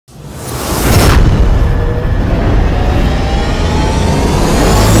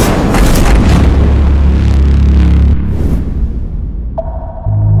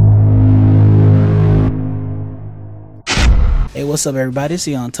what's up everybody, it's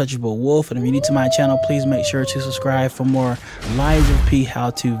the Untouchable Wolf, and if you're new to my channel, please make sure to subscribe for more Lies of P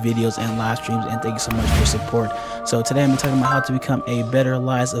how-to videos and live streams, and thank you so much for your support. So today I'm talking about how to become a better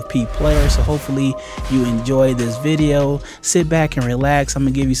Lies of P player, so hopefully you enjoy this video. Sit back and relax. I'm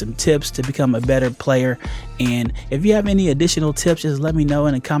gonna give you some tips to become a better player, and if you have any additional tips, just let me know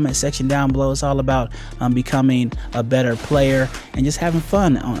in the comment section down below. It's all about becoming a better player and just having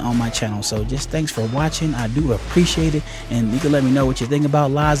fun on my channel. So just thanks for watching. I do appreciate it, and you can let me know what you think about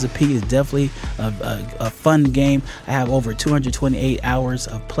Lies of P. Is definitely a fun game. I have over 228 hours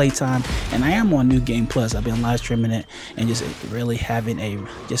of playtime, and I am on New Game Plus. I've been live streaming it and just really having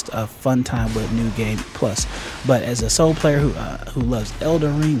a fun time with New Game Plus. But as a soul player who loves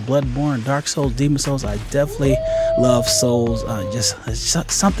Elden Ring, Bloodborne, Dark Souls, Demon Souls, I definitely love Souls. Just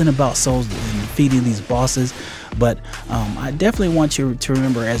something about Souls and defeating these bosses. But I definitely want you to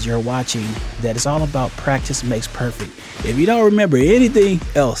remember as you're watching that it's all about practice makes perfect. If you don't remember anything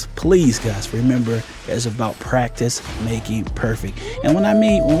else, please guys, remember it's about practice making perfect. And what I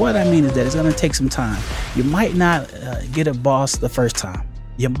mean is that it's going to take some time. You might not get a boss the first time.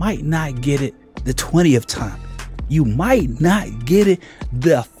 You might not get it the 20th time. You might not get it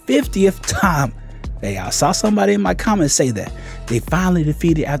the 50th time. Hey, I saw somebody in my comments say that they finally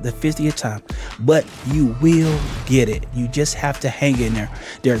defeated after the 50th time, but you will get it. You just have to hang in there.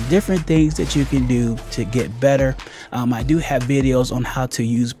 There are different things that you can do to get better. I do have videos on how to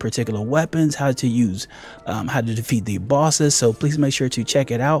use particular weapons, how to defeat the bosses, so please make sure to check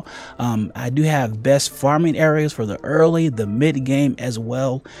it out. I do have best farming areas for the early, the mid game, as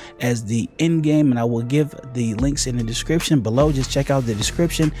well as the end game, and I will give the links in the description below. Just check out the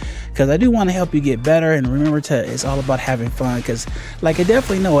description because I do want to help you get better. And remember, it's all about having fun, because like I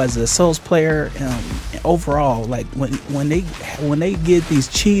definitely know as a Souls player, overall, like when they get these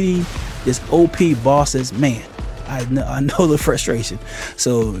cheating, this OP bosses, man, I know the frustration.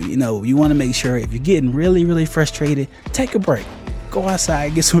 So you want to make sure if you're getting really frustrated, take a break. Go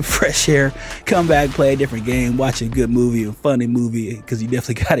outside, get some fresh air, come back, play a different game, watch a good movie, a funny movie, because you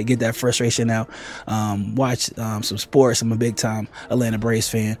definitely got to get that frustration out. Watch some sports. I'm a big time Atlanta Braves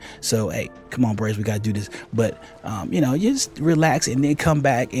fan, so hey, come on Braves, we got to do this. But just relax and then come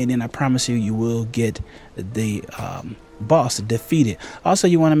back, and then I promise you, you will get the boss defeated. Also,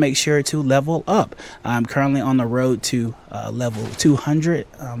 you want to make sure to level up. I'm currently on the road to level 200,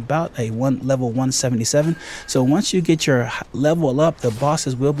 about level 177. So once you get your level up, the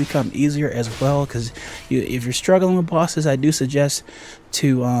bosses will become easier as well, because if you're struggling with bosses, I do suggest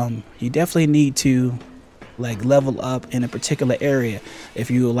to you definitely need to like level up in a particular area.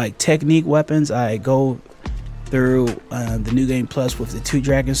 If you like technique weapons, I go through the New Game Plus with the 2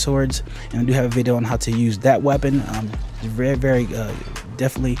 dragon swords, and I do have a video on how to use that weapon. Very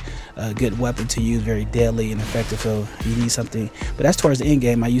definitely a good weapon to use, very deadly and effective, so you need something. But that's towards the end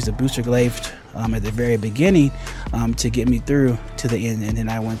game. I used a booster glaive at the very beginning to get me through to the end, and then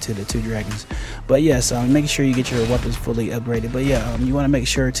I went to the 2 dragons. But yes, make sure you get your weapons fully upgraded. But yeah, you want to make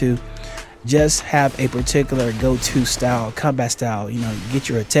sure to just have a particular go-to style, combat style. Get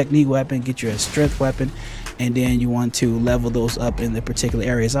your technique weapon, get your strength weapon, and then you want to level those up in the particular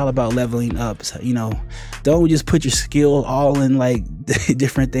area. It's all about leveling up. So, don't just put your skill all in like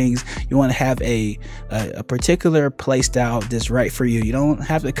different things. You want to have a particular play style that's right for you. You don't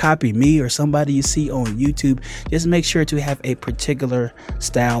have to copy me or somebody you see on YouTube. Just make sure to have a particular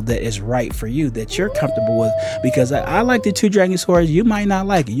style that is right for you, that you're comfortable with. Because I like the 2 dragon swords. You might not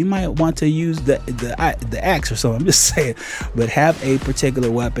like it. You might want to use the axe or something. I'm just saying. But have a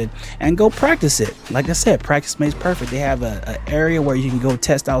particular weapon and go practice it. Like I said, practice makes perfect. They have an area where you can go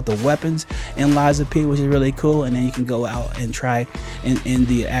test out the weapons in Lies of P, which is really cool, and then you can go out and try in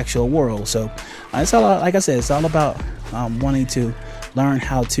the actual world. So it's all, like I said, it's all about wanting to learn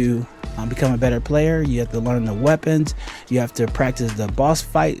how to become a better player. You have to learn the weapons, you have to practice the boss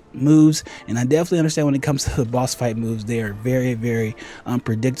fight moves, and I definitely understand when it comes to the boss fight moves, they are very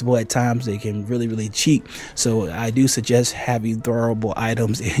unpredictable at times. They can really cheat, so I do suggest having throwable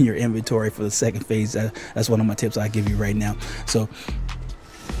items in your inventory for the second phase. That's one of my tips I give you right now. So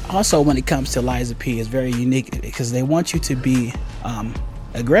also, when it comes to Lies of P, it's very unique because they want you to be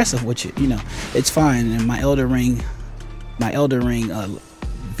aggressive, which it's fine. In my Elden Ring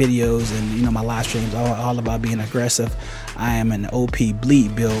videos and my live streams, all about being aggressive. I am an OP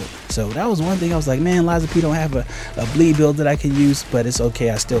bleed build, so that was one thing I was like, man, Lies of P don't have a bleed build that I can use, but it's okay.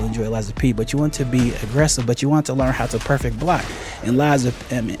 I still enjoy Lies of P. But you want to be aggressive, but you want to learn how to perfect block. In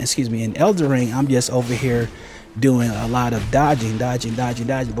in Elden Ring, I'm just over here doing a lot of dodging,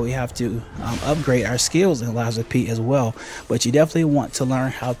 but we have to upgrade our skills in Lies of P as well. But you definitely want to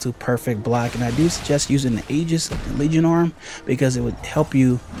learn how to perfect block, and I do suggest using the Aegis Legion arm because it would help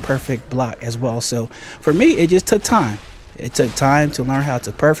you perfect block as well. So for me, it just took time. It took time to learn how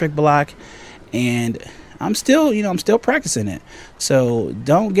to perfect block, and I'm still, I'm still practicing it. So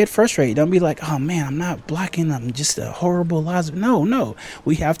don't get frustrated. Don't be like, oh man, I'm not blocking. I'm just a horrible Lies. No,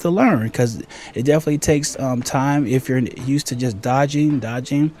 we have to learn, because it definitely takes time. If you're used to just dodging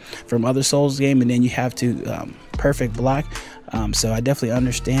from other Souls game, and then you have to perfect block. So I definitely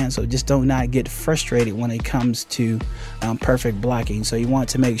understand. So just do not get frustrated when it comes to perfect blocking. So you want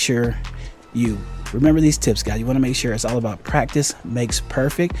to make sure you remember these tips, guys. You want to make sure it's all about practice makes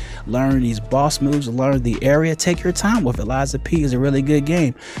perfect. Learn these boss moves, learn the area, take your time with it. Lies of P is a really good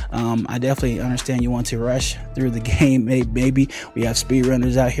game. I definitely understand you want to rush through the game. Maybe we have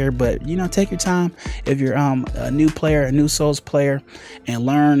speedrunners out here, but take your time. If you're a new player, a new Souls player, and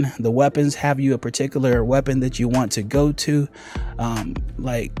learn the weapons, have you a particular weapon that you want to go to.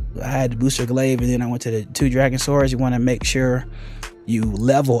 Like I had the Booster Glaive, and then I went to the 2 Dragon Swords. You want to make sure you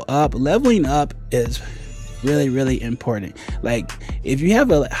level up. Leveling up is really important. Like if you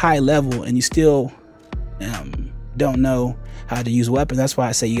have a high level and you still don't know how to use weapons, that's why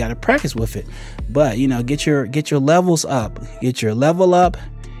I say you got to practice with it. But get your levels up, get your level up.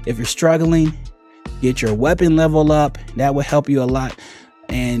 If you're struggling, get your weapon level up. That will help you a lot,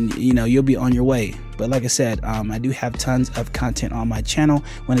 and you'll be on your way. But like I said, I do have tons of content on my channel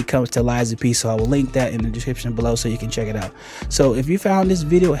when it comes to Lies of P, so I will link that in the description below so you can check it out. So if you found this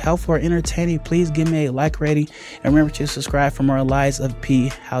video helpful or entertaining, please give me a like rating, and remember to subscribe for more Lies of P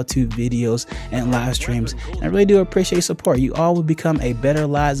how-to videos and live streams. And I really do appreciate support. You all will become a better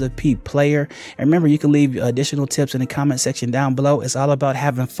Lies of P player. And remember, you can leave additional tips in the comment section down below. It's all about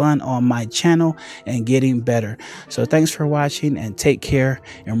having fun on my channel and getting better. So thanks for watching, and take care,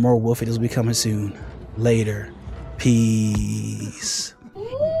 and more wolf videos will be coming soon. Later. Peace.